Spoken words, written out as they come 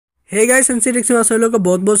Hey guys, Nctricks में आप सभी लोगों का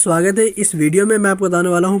बहुत बहुत स्वागत है। इस वीडियो में मैं आपको बताने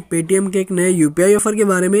वाला हूं पेटीएम के एक नए यूपीआई ऑफर के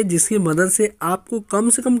बारे में, जिसकी मदद से आपको कम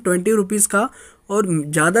से कम 20 रुपीज़ का और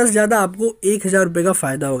ज़्यादा से ज़्यादा आपको 1000 रुपये का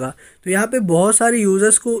फ़ायदा होगा। तो यहाँ पे बहुत सारे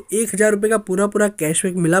यूज़र्स को 1000 रुपये का पूरा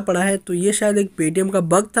कैशबैक मिला पड़ा है। तो ये शायद एक पेटीएम का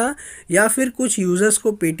बग था या फिर कुछ यूज़र्स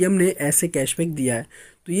को पेटीएम ने ऐसे कैशबैक दिया है।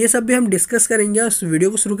 तो ये सब भी हम डिस्कस करेंगे। उस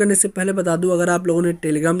वीडियो को शुरू करने से पहले बता दूँ, अगर आप लोगों ने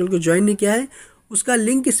टेलीग्राम चैनल को ज्वाइन नहीं किया है, उसका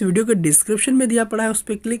लिंक इस वीडियो के डिस्क्रिप्शन में दिया पड़ा है। उस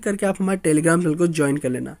पर क्लिक करके आप हमारे टेलीग्राम चैनल को ज्वाइन कर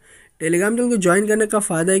लेना। टेलीग्राम चैनल को ज्वाइन करने का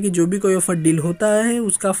फ़ायदा है कि जो भी कोई ऑफर डील होता है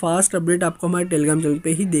उसका फास्ट अपडेट आपको हमारे टेलीग्राम चैनल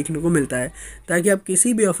पे ही देखने को मिलता है, ताकि आप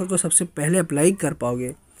किसी भी ऑफर को सबसे पहले अप्लाई कर पाओगे।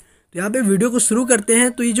 तो यहाँ पे वीडियो को शुरू करते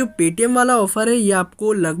हैं। तो ये जो पेटीएम वाला ऑफ़र है ये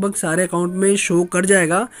आपको लगभग सारे अकाउंट में शो कर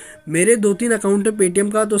जाएगा। मेरे 2-3 अकाउंट है पेटीएम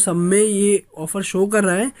का, तो सब में ये ऑफ़र शो कर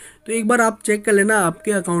रहा है। तो एक बार आप चेक कर लेना,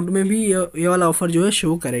 आपके अकाउंट में भी ये वाला ऑफ़र जो है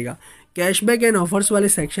शो करेगा। कैशबैक एंड ऑफर्स वाले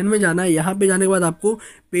सेक्शन में जाना है। यहाँ पे जाने के बाद आपको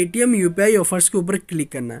पेटीएम यूपीआई ऑफर्स के ऊपर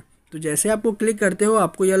क्लिक करना है। तो जैसे आपको क्लिक करते हो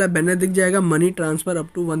आपको ये वाला बैनर दिख जाएगा, money transfer up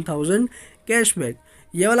to 1000 cashback.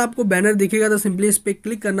 ये वाला आपको बैनर दिखेगा, तो सिंपली इस पर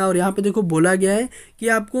क्लिक करना। और यहाँ पे देखो बोला गया है कि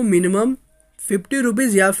आपको मिनिमम 50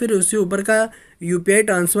 रुपीज़ या फिर उससे ऊपर का यूपीआई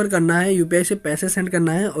ट्रांसफ़र करना है, यूपीआई से पैसे सेंड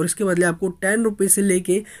करना है, और इसके बदले आपको 10 रुपीज़ से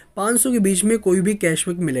लेके 500 के बीच में कोई भी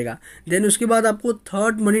कैशबैक मिलेगा। देन उसके बाद आपको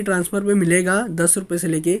थर्ड मनी ट्रांसफ़र पे मिलेगा 10 रुपये से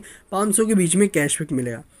लेके 500 के बीच में कैशबैक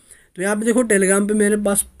मिलेगा। तो यहाँ पे देखो टेलीग्राम पे मेरे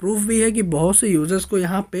पास प्रूफ भी है कि बहुत से यूज़र्स को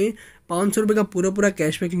यहाँ पे 500 रुपये का पूरा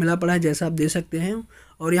कैशबैक मिला पड़ा है, जैसा आप देख सकते हैं।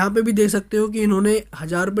 और यहाँ पे भी देख सकते हो कि इन्होंने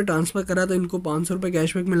 1000 रुपये ट्रांसफ़र करा तो इनको 500 रुपये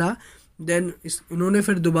कैशबैक मिला। देन इन्होंने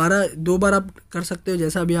फिर दो बार आप कर सकते हो,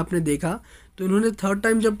 जैसा अभी आपने देखा। तो इन्होंने थर्ड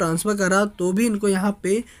टाइम जब ट्रांसफ़र करा तो भी इनको यहाँ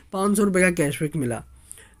पे 500 रुपये का कैशबैक मिला।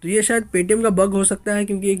 तो ये शायद पेटीएम का बग हो सकता है,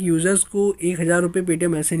 क्योंकि एक यूज़र्स को 1000 रुपये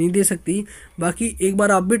पेटीएम ऐसे नहीं दे सकती। बाकी एक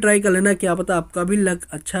बार आप भी ट्राई कर लेना, क्या पता आपका भी लक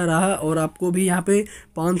अच्छा रहा और आपको भी यहाँ पे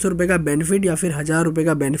 500 रुपये का बेनिफिट या फिर 1000 रुपये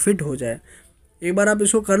का बेनिफिट हो जाए। एक बार आप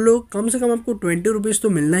इसको कर लो, कम से कम आपको 20 रुपीज़ तो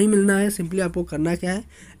मिलना ही मिलना है। सिंपली आपको करना क्या है,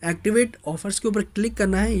 एक्टिवेट ऑफर्स के ऊपर क्लिक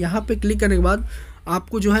करना है। यहाँ पे क्लिक करने के बाद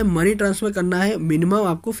आपको जो है मनी ट्रांसफ़र करना है, मिनिमम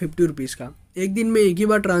आपको 50 रुपीज़ का। एक दिन में एक ही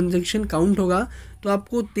बार ट्रांजैक्शन काउंट होगा, तो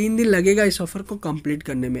आपको 3 दिन लगेगा इस ऑफ़र को कंप्लीट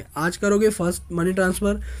करने में। आज करोगे फर्स्ट मनी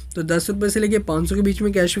ट्रांसफ़र तो 10 रुपये से लेके 500 के बीच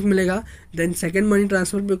में कैशबैक मिलेगा। देन सेकंड मनी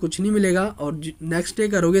ट्रांसफ़र पे कुछ नहीं मिलेगा, और नेक्स्ट डे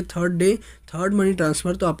करोगे थर्ड मनी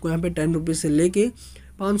ट्रांसफ़र तो आपको यहाँ पे 10 रुपये से लेके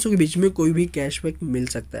 500 के बीच में कोई भी कैशबैक मिल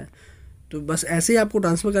सकता है। तो बस ऐसे ही आपको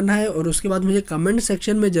ट्रांसफ़र करना है, और उसके बाद मुझे कमेंट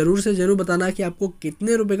सेक्शन में ज़रूर से ज़रूर बताना है कि आपको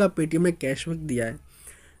कितने रुपए का पेटीएम में कैशबैक दिया है।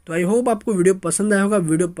 तो आई होप आपको वीडियो पसंद आया होगा।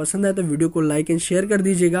 वीडियो पसंद आए तो वीडियो को लाइक एंड शेयर कर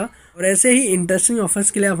दीजिएगा, और ऐसे ही इंटरेस्टिंग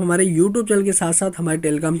ऑफर्स के लिए आप हमारे यूट्यूब चैनल के साथ साथ हमारे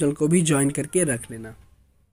टेलीग्राम चैनल को भी ज्वाइन करके रख लेना।